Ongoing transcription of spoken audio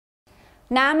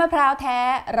น้ำมะพร้าวแท้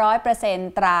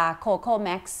 100% ตราโคโค่แ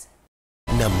ม็กซ์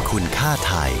นำคุณค่าไ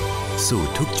ทยสู่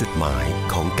ทุกจุดหมาย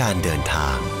ของการเดินทา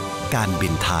งการบิ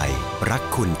นไทยรัก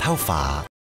คุณเท่าฟ้า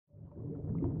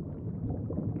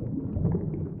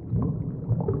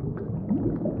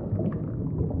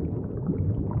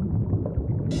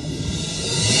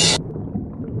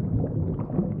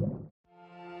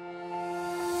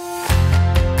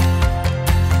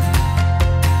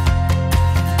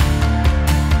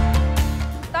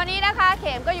เ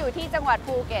ข็มก็อยู่ที่จังหวัด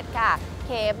ภูเก็ตค่ะเ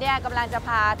ข็มเนี่ยกำลังจะพ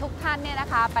าทุกท่านเนี่ยนะ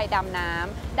คะไปดำ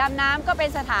น้ำก็เป็น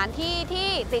สถานที่ที่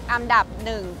ติดอันดับ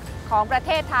1ของประเ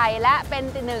ทศไทยและเป็น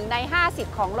1ใน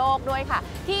50ของโลกด้วยค่ะ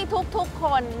ที่ทุกค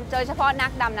นโดยเฉพาะนั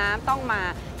กดำน้ำต้องมา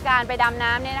การไปดำ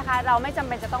น้ำเนี่ยนะคะเราไม่จำเ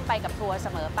ป็นจะต้องไปกับทัวร์เส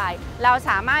มอไปเรา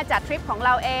สามารถจัดทริปของเร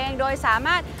าเองโดยสาม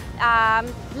ารถ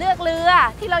เลือกเรือ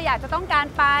ที่เราอยากจะต้องการ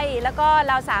ไปแล้วก็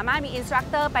เราสามารถมีอินสตรัค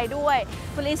เตอร์ไปด้วย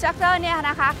คุณอินสตรัคเตอร์เนี่ย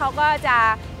นะคะเขาก็จะ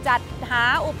จัดหา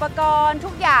อุปกรณ์ทุ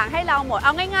กอย่างให้เราหมดเอ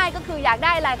าง่ายๆก็คืออยากไ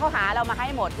ด้อะไรเขาหาเรามาให้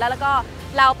หมดแล้วก็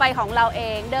เราไปของเราเอ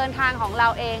งเดินทางของเรา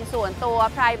เองส่วนตัว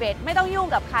private ไม่ต้องยุ่ง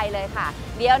กับใครเลยค่ะ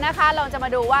เดี๋ยวนะคะเราจะมา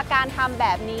ดูว่าการทำแบ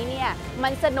บนี้เนี่ยมั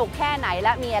นสนุกแค่ไหนแล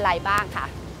ะมีอะไรบ้างค่ะ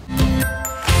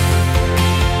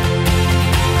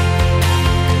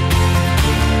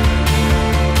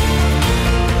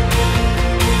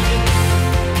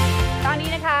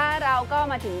เราก็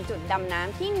มาถึงจุดดำน้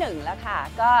ำที่1แล้วค่ะ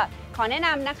ก็ขอแนะน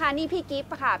ำนะคะนี่พี่กิฟ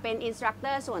ต์ค่ะเป็นอินสตรัคเต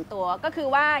อร์ส่วนตัวก็คือ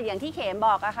ว่าอย่างที่เข็มบ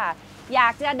อกอะค่ะอยา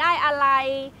กจะได้อะไร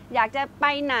อยากจะไป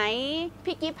ไหน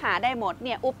พี่กิฟต์หาได้หมดเ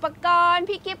นี่ยอุปกรณ์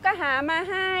พี่กิฟต์ก็หามา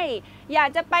ให้อยาก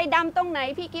จะไปดำตรงไหน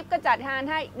พี่กิฟต์ก็จัดการ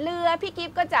ให้เรือพี่กิ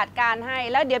ฟต์ก็จัดการให้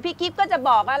แล้วเดี๋ยวพี่กิฟต์ก็จะบ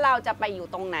อกว่าเราจะไปอยู่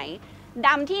ตรงไหนด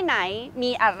ำที่ไหน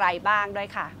มีอะไรบ้างด้วย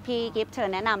ค่ะพี่กิฟต์เชิญ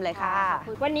แนะนำเลยค่ะ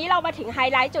วันนี้เรามาถึงไฮ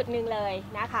ไลท์จุดหนึ่งเลย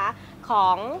นะคะขอ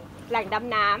งแหล่งด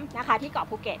ำน้ำนะคะที่เกาะ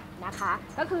ภูเก็ตนะคะ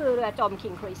ก็คือเรือจม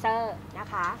King Cruiser นะ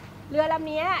คะเรือล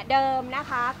ำนี้เดิมนะ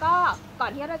คะก็ก่อ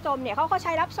นที่เรือจมเนี่ยเขาใ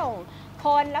ช้รับส่งค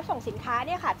นรับส่งสินค้าเ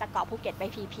นี่ยค่ะจากเกาะภูเก็ตไป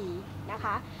พีนะค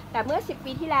ะแต่เมื่อ10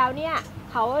 ปีที่แล้วเนี่ย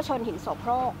เขาชนหินโสโค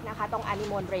รกนะคะตรงอานิ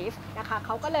โมนรีฟนะคะเข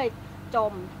าก็เลยจ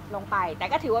มลงไปแต่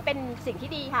ก็ถือว่าเป็นสิ่งที่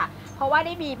ดีค่ะเพราะว่าไ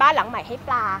ด้มีบ้านหลังใหม่ให้ป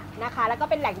ลานะคะแล้วก็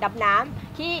เป็นแหล่งดำน้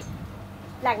ำที่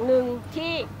แหล่งหนึ่ง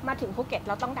ที่มาถึงภูเก็ตเ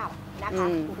ราต้องดำนะคะ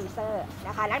คูรูเซอร์น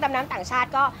ะคะนักดำน้ำต่างชาติ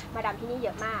ก็มาดำที่นี่เย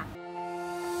อะมาก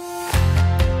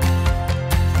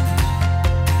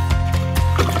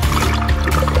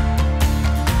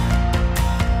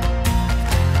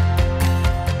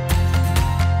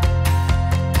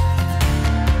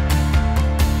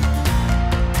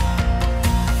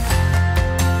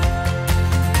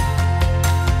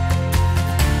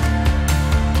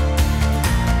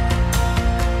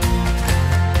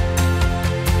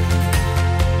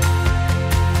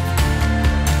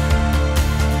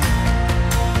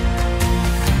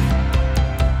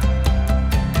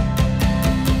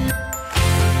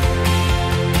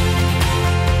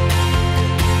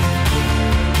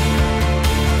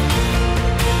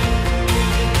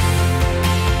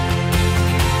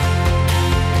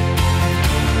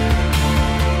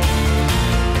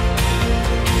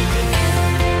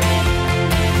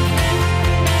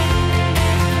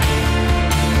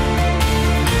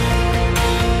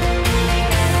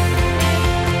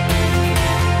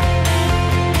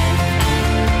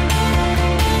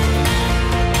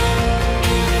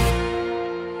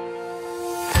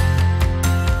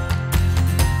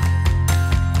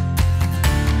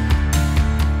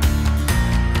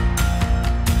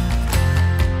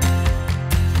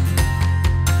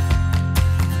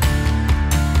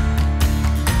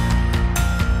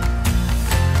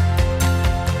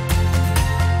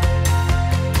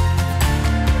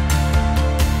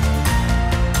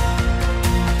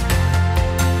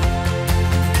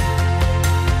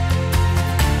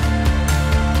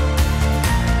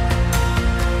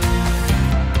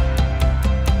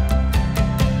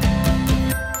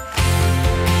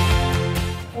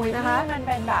มัน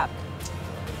เป็นแบบ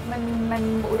มัน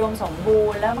อุดมสมบู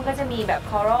รณ์แล้วมันก็จะมีแบบ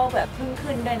คอรัลแบบพึ่ง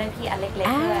ขึ้นด้วยนะพี่อันเล็ก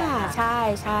ๆด้วยใช่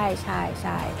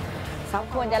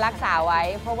ควรจะรักษาไว้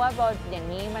เพราะว่าอย่าง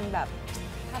นี้มันแบบ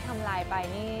ถ้าทำลายไป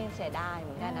นี่เสียดายเห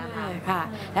มือนกันนะคะค่ะ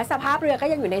และสภาพเรือก็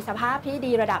ยังอยู่ในสภาพที่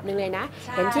ดีระดับหนึ่งเลยนะ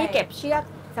เห็นที่เก็บเชือก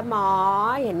สมอ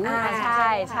เห็น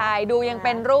ใช่ดูยังเ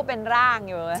ป็นรูปเป็นร่าง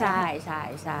อยู่ใ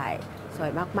ช่สว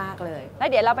ยมากๆเลยแล้ว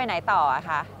เดี๋ยวเราไปไหนต่ออะ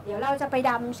คะเดี๋ยวเราจะไป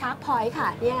ดำชาร์กพอยต์ค่ะ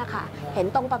เนี่ยค่ะเห็น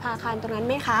ตรงประภาคารตรงนั้นไ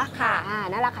หมคะค่ะ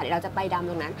นั่นแหละค่ะเดี๋ยวเราจะไปดำ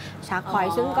ตรงนั้นชาร์กพอย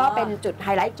ต์ซึ่งก็เป็นจุดไฮ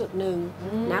ไลท์จุดหนึ่ง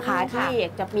นะคะที่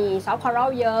จะมีซอฟต์คอรัล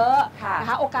เยอะนะ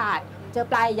คะโอกาสเจอ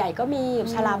ปลาใหญ่ก็มี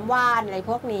ฉลามวาฬอะไร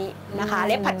พวกนี้นะคะเ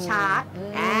ล็บผัดชาร์ก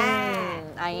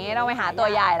อย่างนี้เราไปหาตัว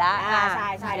ใหญ่แล้ว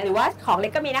ใช่หรือว่าของเล็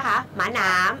กก็มีนะคะหมาหน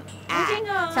ามจ จริงเ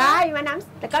หรอใช่มาน้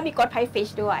ำแล้วก็มีกดไพฟิช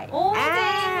ด้วย โอ้จริ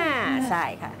งใช่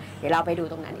ค่ะเดี๋ยวเราไปดู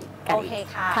ตรงนั้นอีกกัน โอเค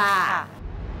ค่ะค่ะ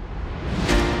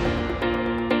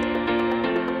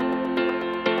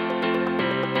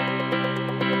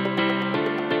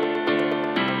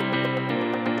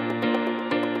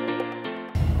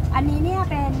อันนี้เนี่ย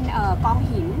เป็นกอง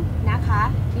หินนะคะ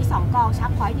มี2กองชาร์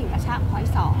ปพอยต์1กับชาร์ปพอย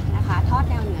ต์2นะคะทอด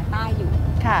แนวเหนือใต้อยู่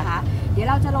นะคะเดี๋ยว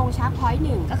เราจะลงชาร์ปพอยต์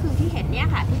1ก็คือที่เห็นเนี่ย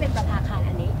ค่ะที่เป็นประภาคาร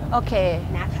อันนี้โอเค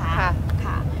นะคะ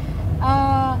ค่ะ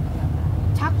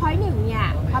ชาร์ปพอยต์1เนี่ย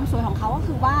ความสวยของเขาก็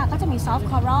คือว่าก็จะมีซอฟต์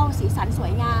คอรัลสีสันสว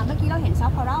ยงามเมื่อกี้เราเห็นซอ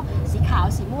ฟต์คอรัลสีขาว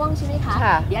สีม่วงใช่ไหมคะ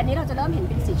เดี๋ยวอันนี้เราจะเริ่มเห็น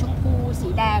เป็นสีชมพูสี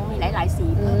แดงมีหลายๆสี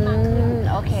เพิ่มมากขึ้น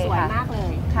สวยมากเล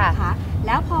ยนะคะแ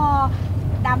ล้วพอ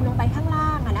ดำลงไปข้างล่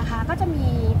างนะคะก็จะมี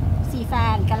ซีแฟ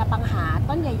นกระปังหา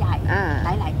ต้นใหญ่ๆ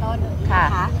หลายๆต้นนะ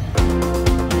คะ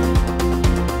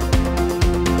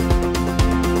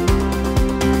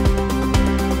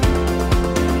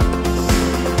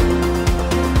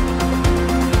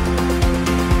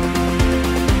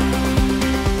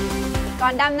ก่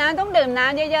อนดำน้ำต้องดื่มน้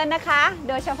ำเยอะๆนะคะ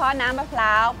โดยเฉพาะน้ำมะพ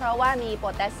ร้าวเพราะว่ามีโพ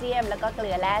แทสเซียมแล้วก็เกลื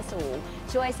อแร่สูง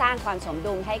ช่วยสร้างความสม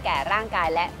ดุลให้แก่ร่างกาย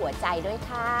และหัวใจด้วย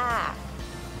ค่ะ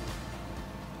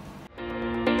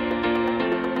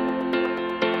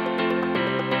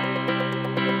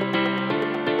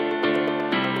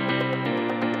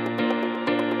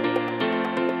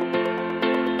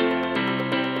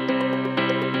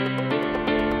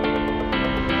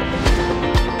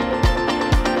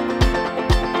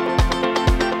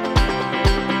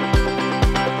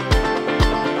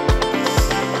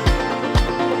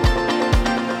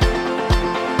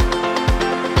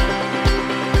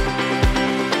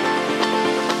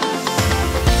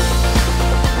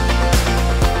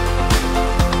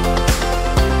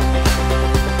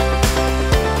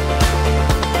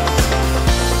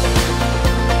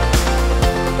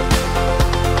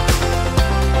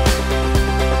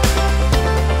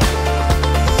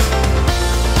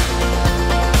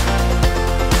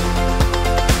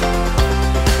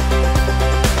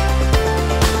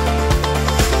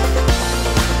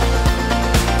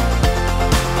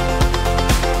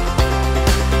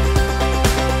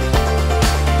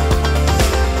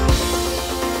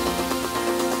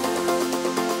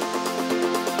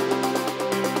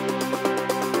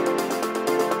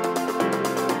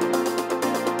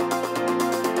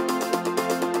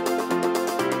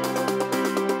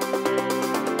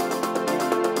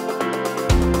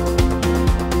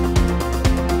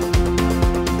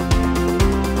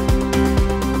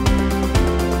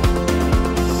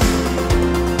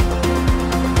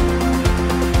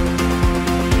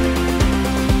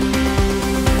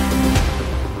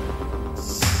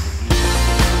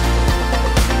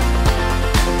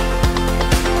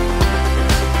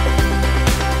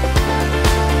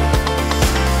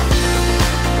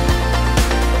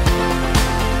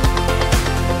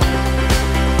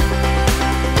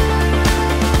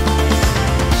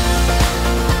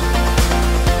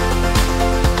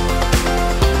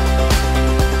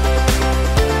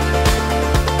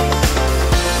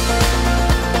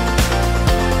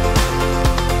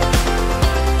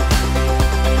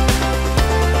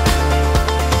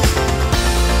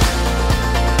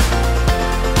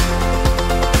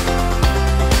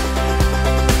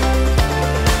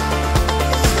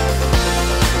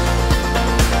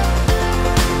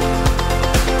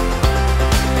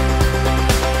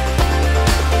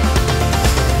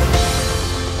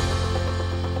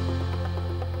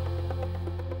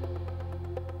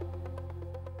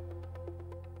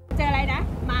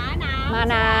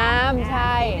น้ำใ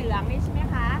ช่เหลืองนี่ใช่ไหม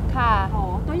คะค่ะโอ้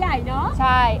ตัวใหญ่เนาะใ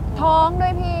ช่ท้องด้ว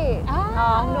ยพี่ท้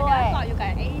องด้วยเกาะอยู่กับ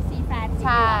ไอ้ซีแฟนใ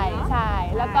ช่ใช่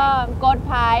แล้วก็กด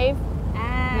ไพฟ์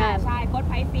ใช่กด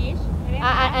ไพฟ์ฟิช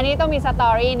อันนี้ต้องมีสตอ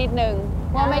รี่นิดนึง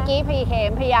ว่าเมื่อกี้พี่เข็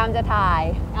มพยายามจะถ่าย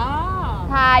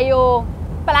อยู่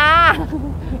ปลา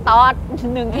ตอด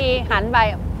1ทีหันไป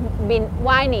บิน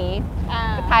ว่ายหนี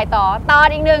ถ่ายต่อตอด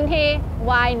อีก1ที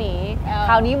ว่ายหนีค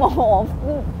ราวนี้โมโห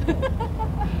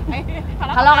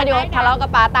ทะเลาะกันอยู่ทะเลาะกับ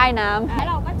ปลาใต้น้ำแล้ว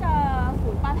เราก็เจอฝู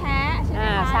งปลาแพะใช่ไหม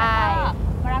คะใช่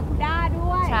บาราคูด้าด้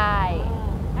วยใช่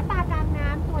แล้วปลากลางน้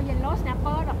ำตัวเยลโล่สแนปเป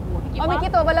อร์แบบหัวพี่กิ๊บเมื่อกี้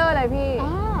ตัวเบลอเลยพี่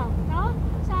เนาะ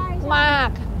ใช่มาก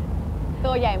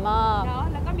ตัวใหญ่มากเนาะ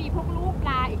แล้วก็มีพวกลูกป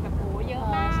ลาอีกแบบโหเยอะ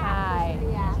มากใช่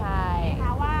ใช่นะค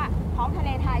ะว่าท้องทะเล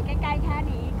ไทยใกล้ๆแค่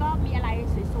นี้ก็มีอะไร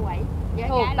สวยๆเยอะแ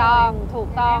ยะเลยถูก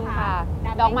ต้องค่ะ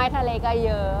ดอกไม้ทะเลก็เ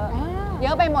ยอ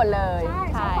ะไปหมดเลย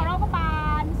ใช่ของเราก็บา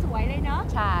นสวยเลยเนาะ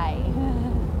ใช่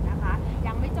นะคะ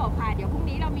ยังไม่จบค่ะเดี๋ยวพรุ่ง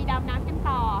นี้เรามีดำน้ำกัน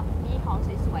ต่อมีของ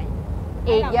สวยๆ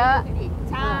อีกเยอะ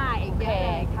ใช่อีกเยอะเ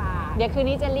ลยค่ะเดี๋ยวคืน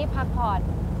นี้จะรีบพักผ่อน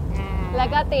แล้ว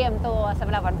ก็เตรียมตัวสำ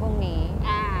หรับวันพรุ่งนี้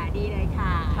ดีเลยค่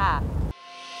ะค่ะ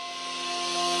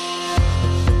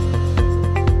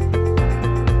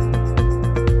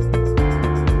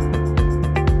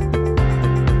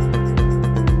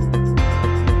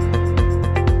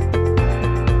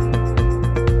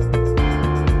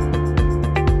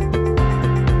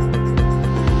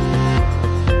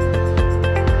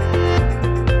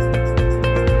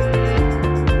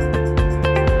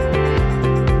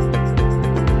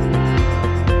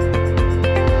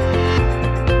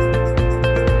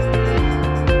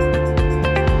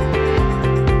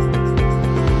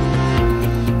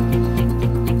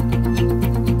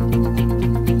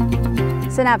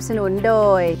สนับสนุนโด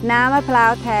ยน้ำมะพร้า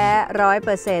วแท้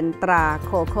 100% ตราโ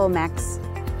คโค่แม็กซ์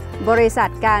บริษัท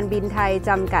การบินไทยจ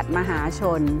ำกัดมหาช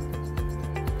น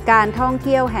การท่องเ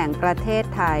ที่ยวแห่งประเทศ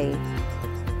ไทย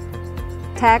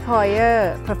Tag Heuer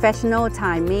Professional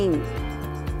Timing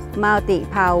Multi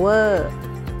Power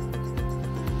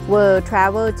World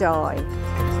Travel Joy